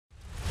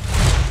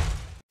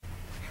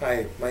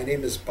Hi, my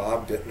name is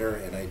Bob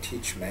Bittner and I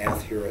teach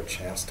math here at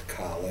Shasta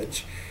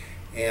College.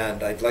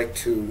 And I'd like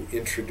to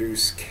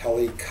introduce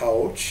Kelly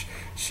Couch.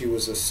 She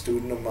was a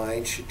student of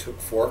mine. She took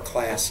 4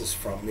 classes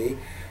from me.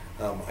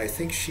 I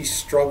think she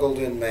struggled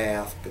in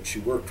math, but she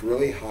worked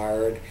really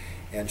hard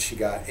and she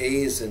got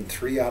A's in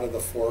 3 out of the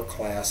 4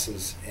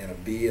 classes and a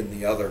B in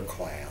the other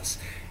class.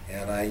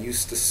 And I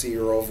used to see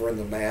her over in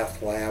the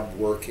math lab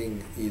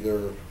working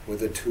either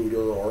with a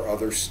tutor or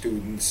other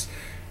students.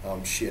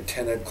 She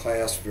attended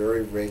class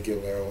very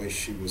regularly.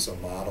 She was a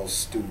model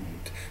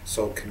student.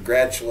 So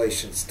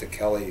congratulations to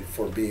Kelly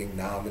for being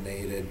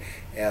nominated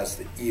as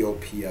the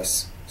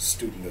EOPS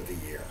Student of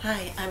the Year.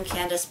 Hi, I'm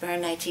Candace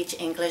Byrne. I teach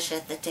English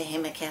at the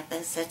Tehama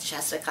campus at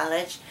Shasta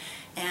College.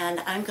 And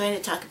I'm going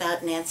to talk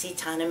about Nancy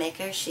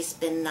Tonemaker. She's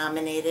been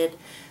nominated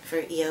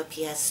for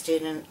EOPS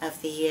Student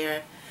of the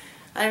Year.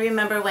 I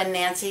remember when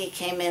Nancy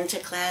came into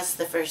class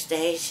the first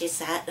day, she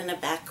sat in a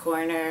back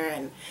corner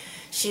and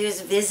she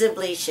was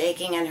visibly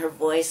shaking and her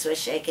voice was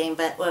shaking,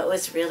 but what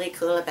was really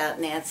cool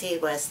about Nancy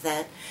was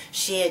that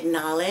she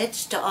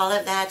acknowledged all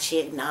of that. She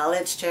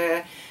acknowledged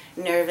her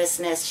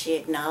nervousness. She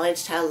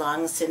acknowledged how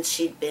long since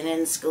she'd been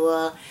in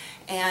school.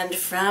 And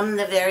from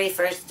the very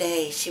first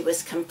day, she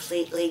was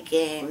completely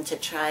game to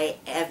try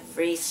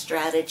every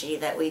strategy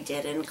that we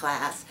did in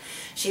class.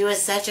 She was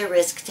such a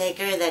risk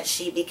taker that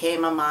she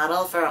became a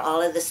model for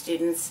all of the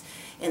students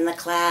in the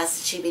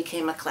class. She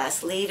became a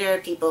class leader.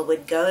 People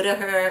would go to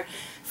her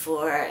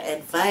for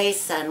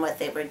advice on what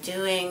they were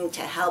doing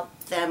to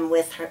help them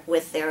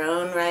with their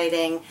own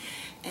writing.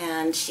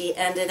 And she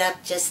ended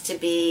up just to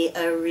be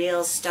a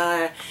real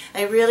star.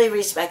 I really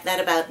respect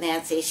that about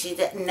Nancy. She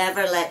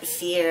never let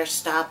fear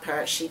stop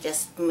her. She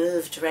just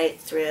moved right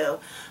through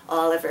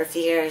all of her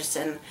fears.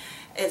 And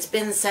it's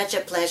been such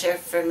a pleasure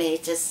for me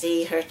to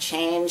see her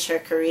change her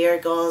career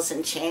goals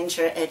and change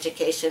her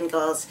education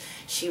goals.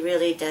 She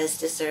really does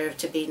deserve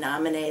to be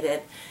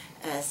nominated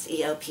as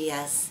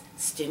EOPS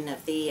Student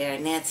of the Year.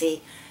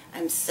 Nancy,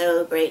 I'm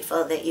so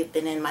grateful that you've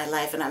been in my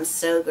life, and I'm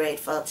so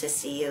grateful to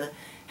see you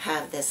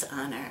have this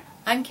honor.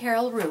 I'm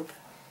Carol Roop.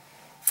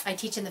 I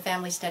teach in the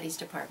Family Studies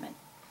Department.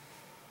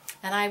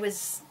 And I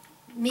was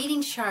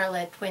meeting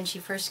Charlotte when she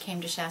first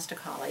came to Shasta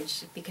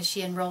College because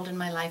she enrolled in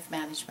my life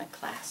management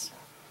class.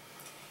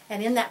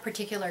 And in that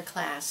particular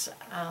class,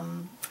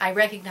 I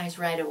recognized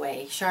right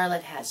away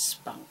Charlotte has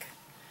spunk.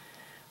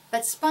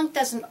 But spunk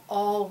doesn't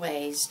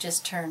always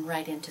just turn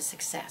right into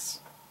success.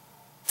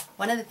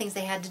 One of the things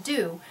they had to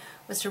do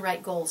was to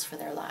write goals for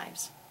their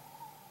lives.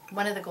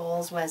 One of the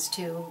goals was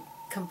to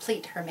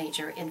complete her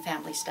major in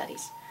family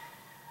studies.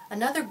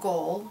 Another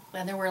goal,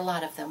 and there were a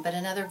lot of them, but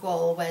another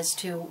goal was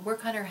to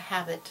work on her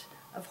habit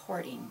of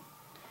hoarding.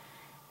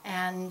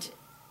 And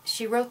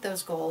she wrote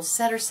those goals,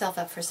 set herself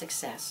up for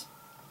success.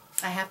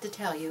 I have to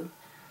tell you,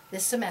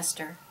 this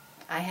semester,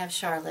 I have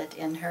Charlotte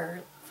in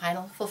her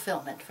final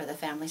fulfillment for the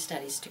family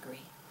studies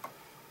degree.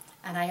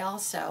 And I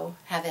also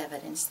have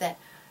evidence that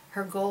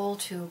her goal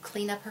to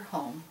clean up her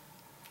home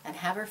and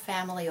have her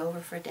family over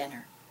for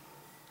dinner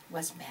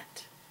was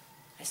met.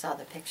 I saw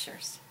the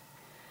pictures.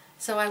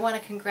 So I want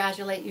to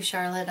congratulate you,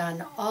 Charlotte,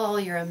 on all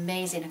your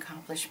amazing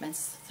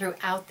accomplishments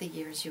throughout the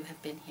years you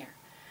have been here.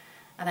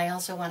 And I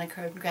also want to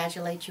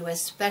congratulate you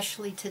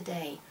especially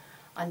today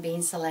on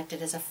being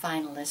selected as a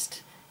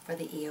finalist for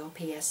the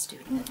EOPS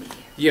Student of the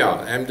Year. Yeah,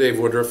 I'm Dave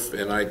Woodruff,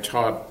 and I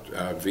taught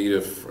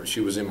Vita. She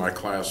was in my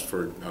class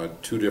for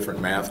 2 different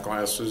math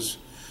classes.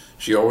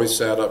 She always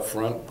sat up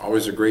front,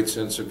 always a great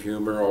sense of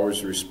humor,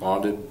 always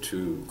responded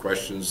to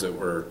questions that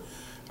were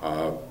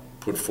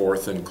put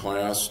forth in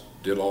class,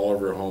 did all of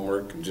her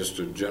homework, and just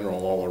a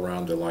general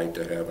all-around delight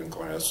to have in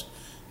class.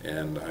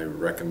 And I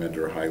recommend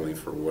her highly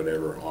for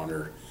whatever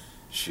honor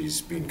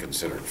she's being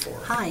considered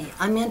for. Hi,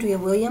 I'm Andrea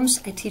Williams.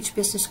 I teach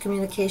business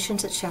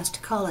communications at Shasta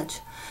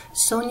College.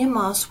 Sonia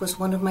Moss was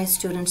one of my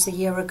students a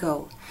year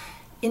ago.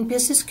 In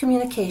business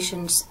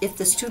communications, if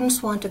the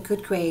students want a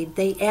good grade,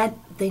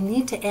 they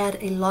need to add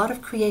a lot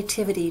of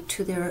creativity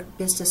to their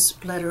business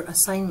letter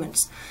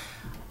assignments.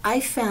 I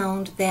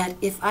found that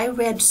if I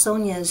read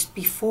Sonia's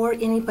before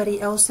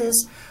anybody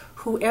else's,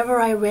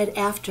 whoever I read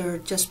after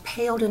just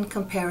paled in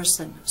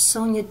comparison.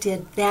 Sonia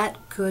did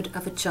that good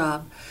of a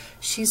job.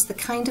 She's the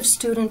kind of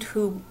student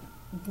who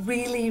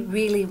really,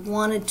 really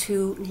wanted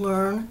to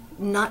learn,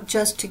 not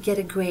just to get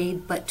a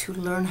grade, but to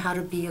learn how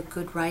to be a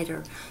good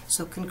writer.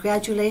 So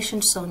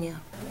congratulations,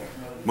 Sonia.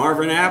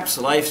 Marvin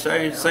Apps, life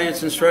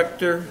science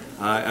instructor.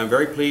 I'm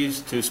very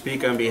pleased to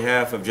speak on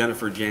behalf of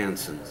Jennifer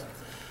Jansen.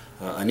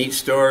 A neat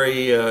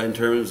story in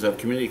terms of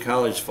community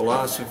college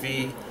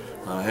philosophy,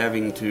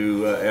 having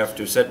to,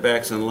 after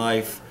setbacks in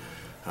life,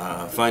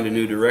 find a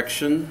new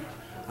direction,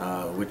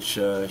 which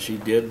she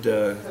did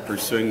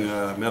pursuing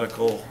a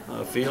medical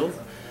field.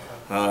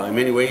 In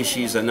many ways,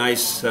 she's a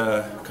nice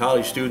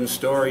college student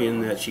story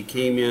in that she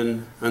came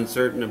in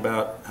uncertain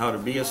about how to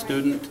be a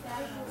student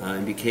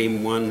and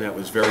became one that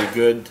was very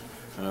good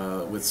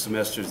with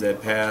semesters that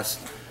passed,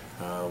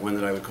 one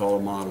that I would call a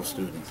model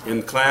student.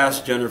 In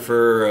class,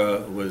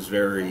 Jennifer was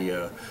very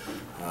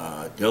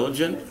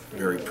diligent,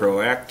 very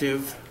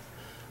proactive,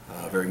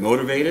 very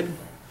motivated.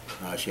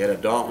 She had a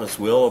dauntless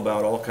will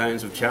about all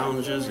kinds of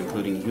challenges,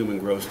 including human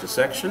gross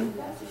dissection.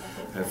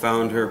 I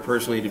found her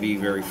personally to be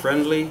very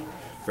friendly,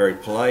 very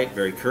polite,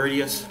 very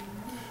courteous.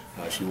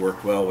 She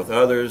worked well with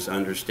others,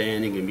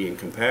 understanding and being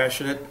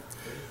compassionate.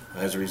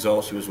 As a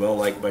result, she was well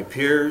liked by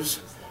peers,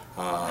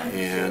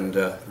 and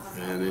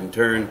in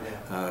turn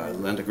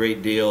lent a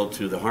great deal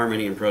to the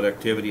harmony and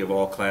productivity of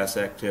all class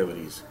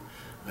activities.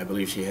 I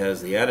believe she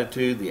has the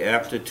attitude, the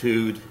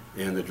aptitude,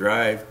 and the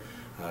drive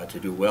to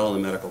do well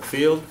in the medical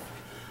field.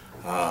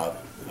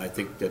 I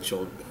think that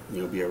she'll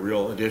be a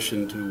real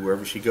addition to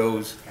wherever she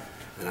goes,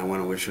 and I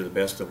want to wish her the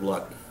best of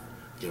luck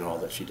in all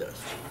that she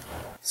does.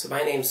 So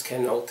my name's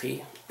Ken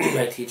Nolte.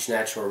 I teach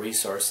natural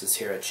resources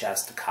here at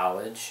Shasta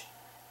College,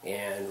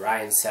 and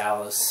Ryan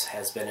Salas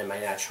has been in my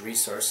natural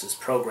resources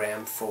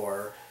program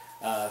for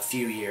a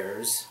few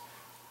years.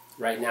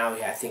 Right now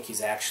I think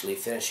he's actually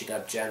finishing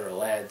up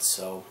general ed,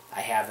 so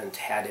I haven't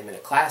had him in a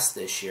class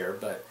this year,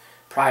 but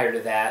prior to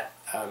that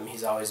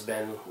he's always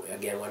been,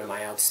 again, one of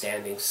my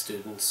outstanding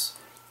students,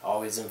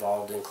 always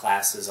involved in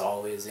classes,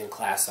 always in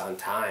class on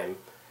time.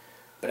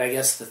 But I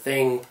guess the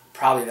thing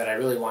probably that I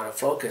really want to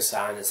focus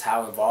on is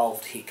how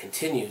involved he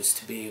continues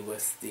to be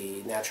with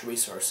the Natural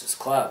Resources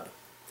Club.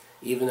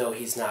 Even though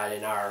he's not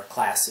in our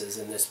classes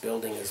in this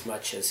building as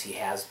much as he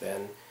has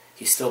been,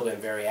 he's still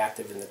been very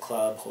active in the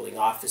club, holding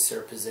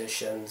officer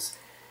positions.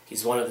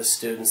 He's one of the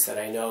students that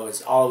I know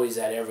is always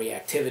at every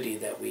activity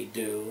that we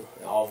do,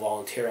 all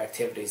volunteer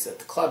activities that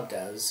the club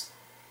does.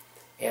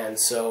 And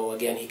so,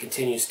 again, he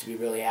continues to be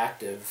really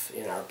active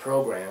in our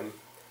program.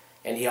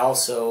 And he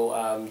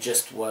also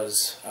just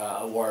was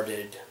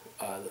awarded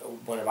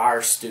one of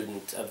our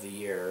Student of the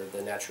Year,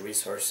 the Natural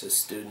Resources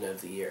Student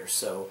of the Year.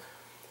 So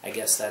I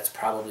guess that's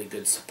probably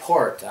good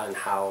support on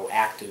how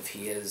active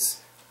he is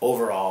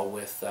overall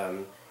with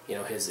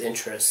his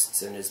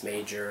interests and his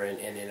major and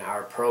in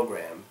our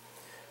program.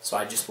 So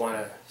I just want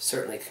to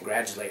certainly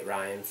congratulate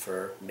Ryan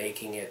for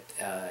making it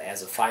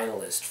as a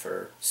finalist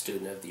for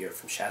Student of the Year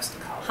from Shasta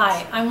College.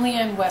 Hi, I'm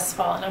Leanne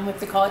Westfall, and I'm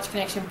with the College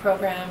Connection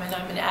program, and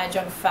I'm an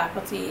adjunct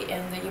faculty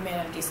in the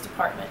Humanities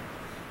Department.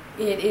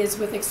 It is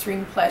with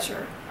extreme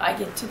pleasure I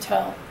get to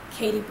tell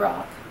Katie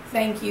Brock,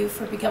 thank you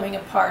for becoming a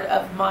part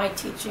of my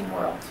teaching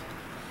world.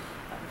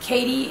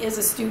 Katie is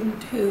a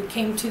student who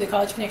came to the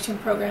College Connection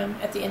program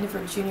at the end of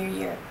her junior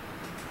year.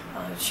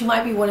 She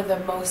might be one of the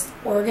most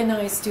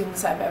organized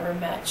students I've ever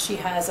met. She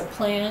has a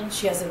plan,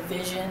 she has a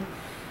vision,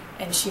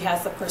 and she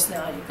has the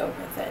personality to go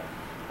with it.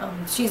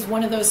 She's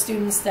one of those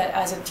students that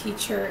as a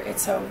teacher,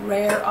 it's a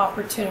rare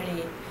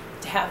opportunity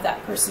to have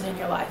that person in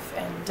your life.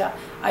 And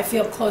I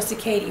feel close to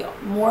Katie,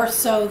 more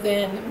so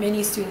than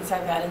many students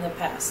I've had in the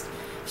past.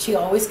 She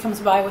always comes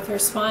by with her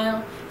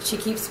smile, she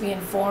keeps me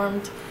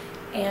informed,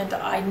 and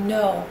I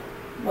know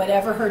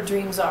whatever her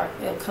dreams are,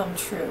 it'll come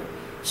true.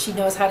 She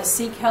knows how to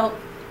seek help,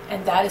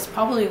 and that is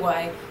probably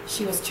why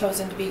she was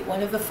chosen to be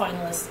one of the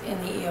finalists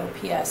in the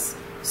EOPS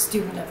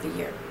Student of the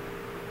Year.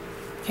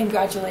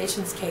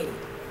 Congratulations, Katie.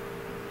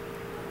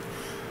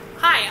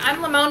 Hi,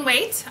 I'm Lamone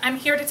Waite. I'm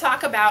here to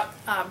talk about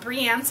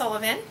Breanne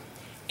Sullivan.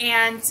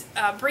 And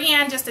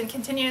Breanne just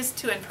continues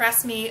to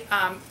impress me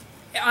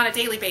on a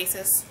daily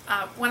basis.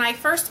 When I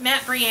first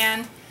met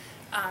Breanne,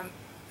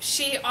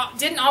 she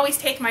didn't always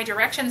take my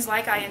directions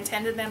like I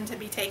intended them to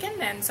be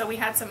taken, and so we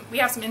have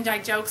some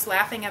inside jokes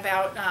laughing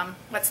about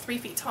what's 3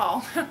 feet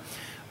tall.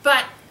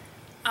 But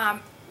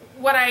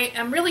what I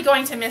am really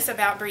going to miss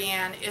about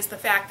Breanne is the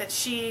fact that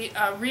she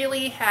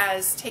really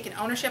has taken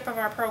ownership of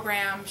our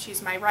program.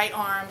 She's my right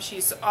arm.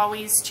 She's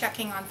always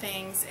checking on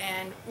things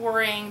and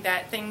worrying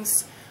that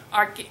things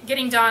are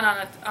getting done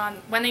on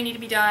when they need to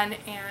be done,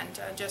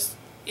 and just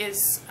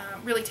is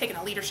really taking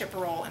a leadership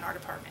role in our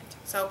department.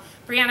 So,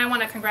 Breanne, I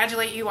want to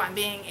congratulate you on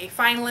being a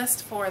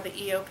finalist for the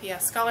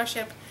EOPS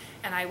scholarship,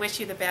 and I wish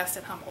you the best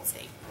at Humboldt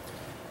State.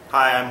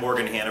 Hi, I'm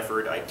Morgan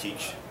Hannaford. I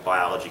teach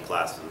biology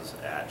classes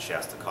at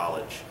Shasta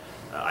College.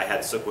 I had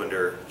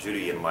Sukhwinder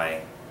Judy in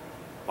my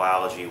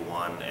Biology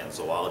 1 and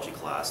Zoology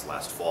class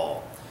last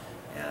fall,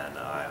 and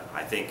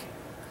I think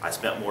I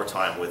spent more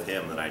time with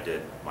him than I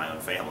did my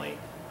own family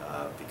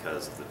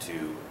because of the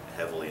two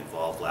heavily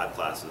involved lab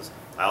classes.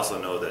 I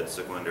also know that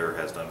Sukhwinder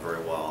has done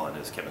very well in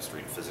his chemistry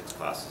and physics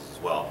classes as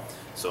well.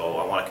 So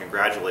I want to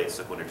congratulate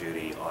Sukhwinder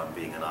Judy on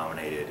being a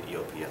nominated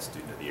EOPS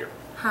Student of the Year.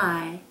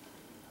 Hi,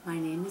 my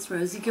name is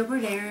Rosie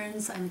Gilbert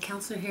Aarons. I'm a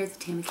counselor here at the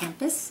Tama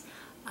campus.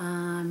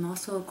 I'm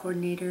also a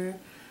co-coordinator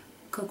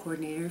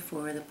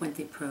for the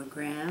Puente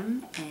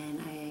program, and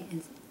I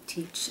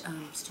teach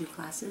student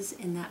classes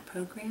in that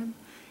program.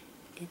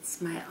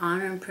 It's my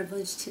honor and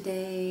privilege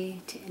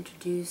today to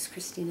introduce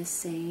Christina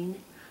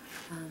Sain.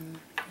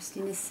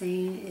 Christina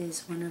Sain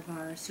is one of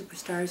our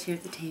superstars here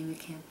at the Tama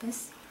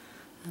campus.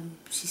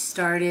 She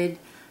started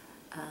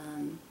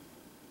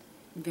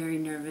very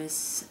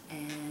nervous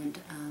and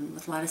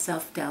with a lot of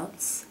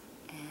self-doubts,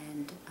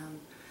 and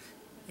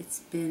it's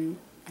been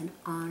an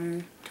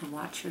honor to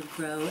watch her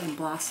grow and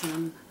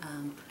blossom,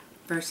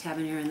 first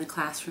having her in the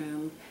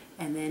classroom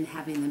and then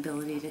having the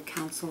ability to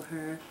counsel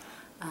her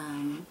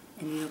in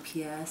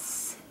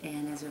EOPS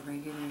and as a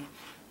regular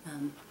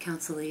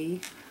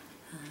counselee.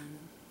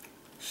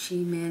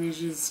 She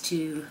manages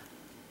to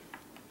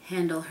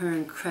handle her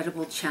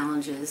incredible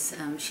challenges.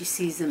 She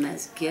sees them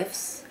as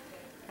gifts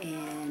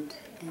and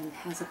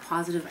has a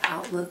positive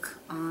outlook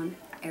on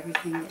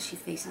everything that she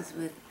faces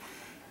with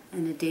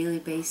on a daily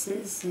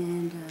basis,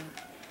 and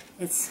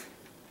it's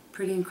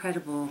pretty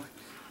incredible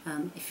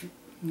if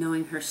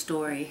knowing her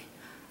story.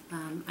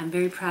 I'm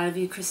very proud of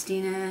you,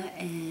 Christina,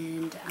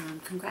 and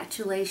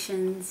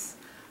congratulations.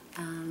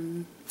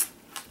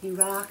 You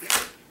rock.